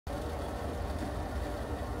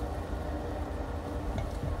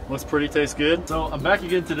Looks pretty, tastes good. So I'm back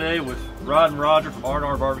again today with Rod and Roger from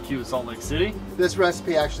R&R BBQ in Salt Lake City. This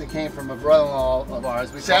recipe actually came from a brother-in-law of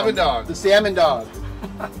ours. Salmon dog. The salmon dog.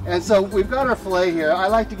 And so we've got our fillet here. I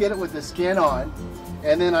like to get it with the skin on.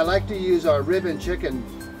 And then I like to use our rib and chicken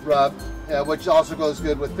rub, which also goes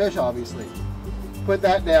good with fish, obviously. Put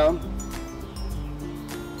that down.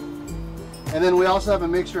 And then we also have a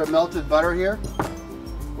mixture of melted butter here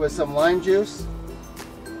with some lime juice.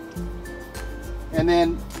 And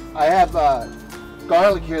then I have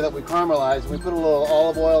garlic here that we caramelized. We put a little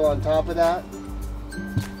olive oil on top of that.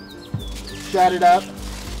 Shut it up.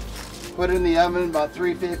 Put it in the oven about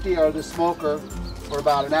 350 or the smoker for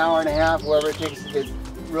about an hour and a half, wherever it takes to get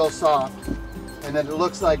real soft. And then it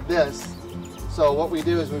looks like this. So what we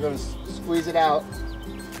do is we're going to squeeze it out.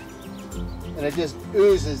 And it just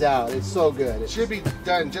oozes out. It's so good. It should be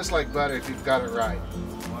done just like butter if you've got it right.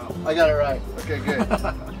 Wow. I got it right. Okay, good.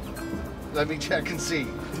 Let me check and see.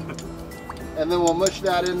 And then we'll mush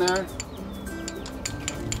that in there.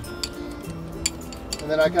 And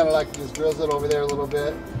then I kind of like to just drizzle it over there a little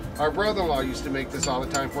bit. Our brother-in-law used to make this all the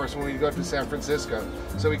time for us when we go up to San Francisco.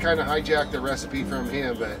 So we kind of hijacked the recipe from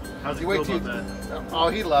him. But how's he feel about that? Oh,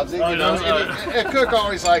 he loves it. Oh, you know, and Cook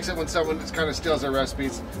always likes it when someone just kind of steals their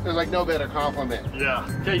recipes. There's like no better compliment. Yeah.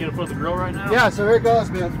 Okay, you gonna put the grill right now? Yeah. So here it goes,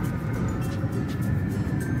 man.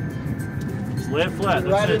 Just lay it flat.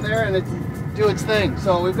 Right in there, and it do its thing.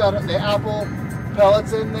 So we've got the apple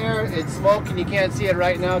pellets in there. It's smoking. You can't see it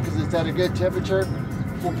right now because it's at a good temperature.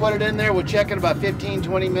 We'll put it in there. We'll check in about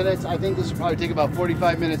 15-20 minutes. I think this will probably take about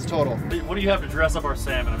 45 minutes total. What do you have to dress up our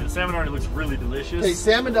salmon? I mean, the salmon already looks really delicious. Hey,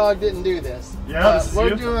 Salmon Dog didn't do this. Yeah,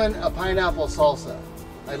 we're doing a pineapple salsa.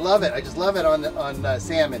 I love it. I just love it on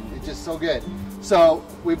salmon. It's just so good. So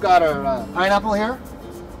we've got our pineapple here.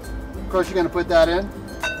 Of course, you're going to put that in.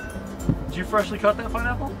 Did you freshly cut that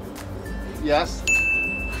pineapple? Yes.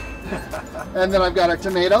 And then I've got our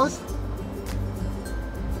tomatoes.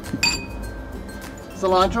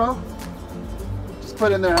 Cilantro, just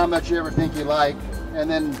put in there how much you ever think you like, and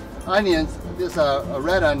then onions. This is a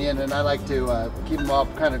red onion, and I like to keep them all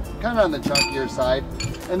kind of on the chunkier side.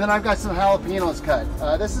 And then I've got some jalapenos cut.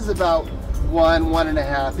 This is about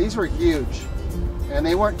 1.5. These were huge, and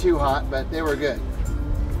they weren't too hot, but they were good.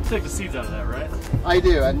 You take the seeds out of that, right? I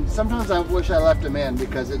do, and sometimes I wish I left them in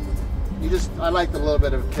because I like the little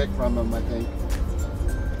bit of a kick from them, I think.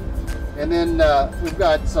 And then we've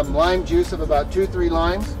got some lime juice of about 2-3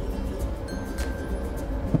 limes.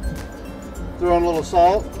 Throw in a little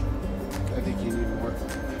salt. I think you need more.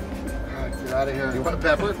 All right, get out of here. You want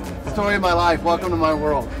pepper? Story of my life. Welcome to my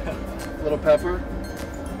world. A little pepper.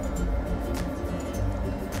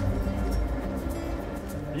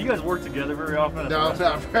 You guys work together very often? No,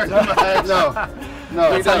 not very much. No.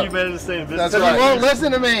 That's how you manage to stay in business. That's right. You won't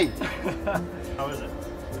listen to me. How is it?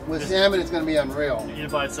 With salmon, it's going to be unreal. You eat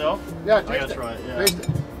it by itself? Yeah, I gotta try it. Yeah. Taste it.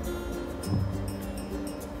 Get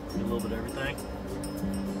a little bit of everything.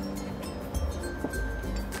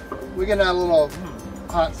 We can add a little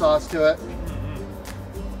hot sauce to it.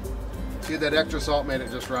 See, that extra salt made it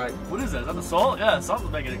just right. What is that? Is that the salt? Yeah, the salt is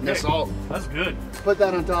making it kick. The salt. That's good. Put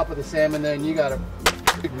that on top of the salmon there, and you got a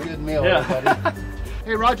good meal, buddy.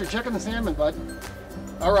 Hey, Roger, check on the salmon, bud.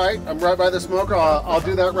 All right, I'm right by the smoker. I'll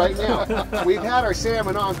do that right now. We've had our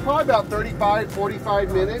salmon on probably about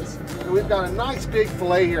 35-45 minutes, and we've got a nice big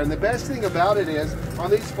fillet here. And the best thing about it is,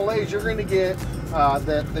 on these fillets, you're going to get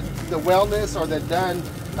the wellness or the done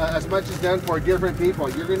as much as done for different people.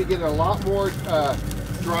 You're going to get a lot more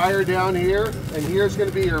drier down here, and here's going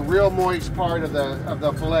to be your real moist part of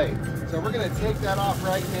the fillet. So we're going to take that off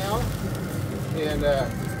right now, and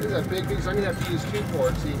this is a big piece. I'm going to have to use 2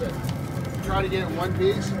 forks even. Try to get it in one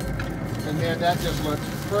piece, and man, that just looks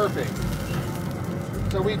perfect.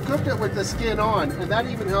 So we cooked it with the skin on, and that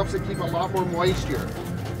even helps it keep a lot more moisture.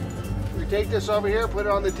 We take this over here, put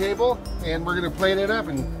it on the table, and we're going to plate it up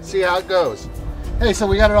and see how it goes. Hey, so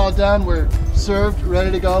we got it all done. We're served, ready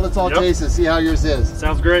to go. Let's all taste it, see how yours is.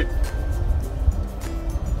 Sounds great.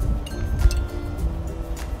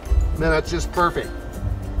 Man, that's just perfect.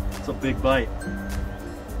 It's a big bite.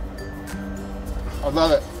 I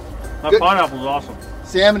love it. That pineapple is awesome.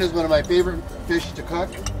 Salmon is one of my favorite fish to cook,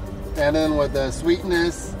 and then with the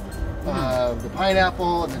sweetness, the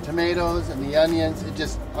pineapple and the tomatoes and the onions,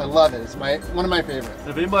 I love it. It's one of my favorites.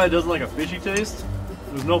 If anybody doesn't like a fishy taste,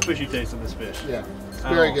 there's no fishy taste in this fish. Yeah, it's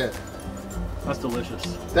very good. That's delicious.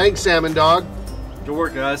 Thanks, Salmon Dog. Good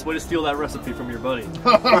work, guys. Way to steal that recipe from your buddy.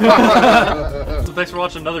 So thanks for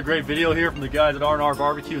watching another great video here from the guys at R&R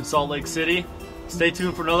BBQ in Salt Lake City. Stay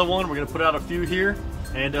tuned for another one. We're going to put out a few here.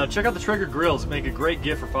 And check out the Traeger Grills. Make a great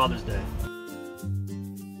gift for Father's Day.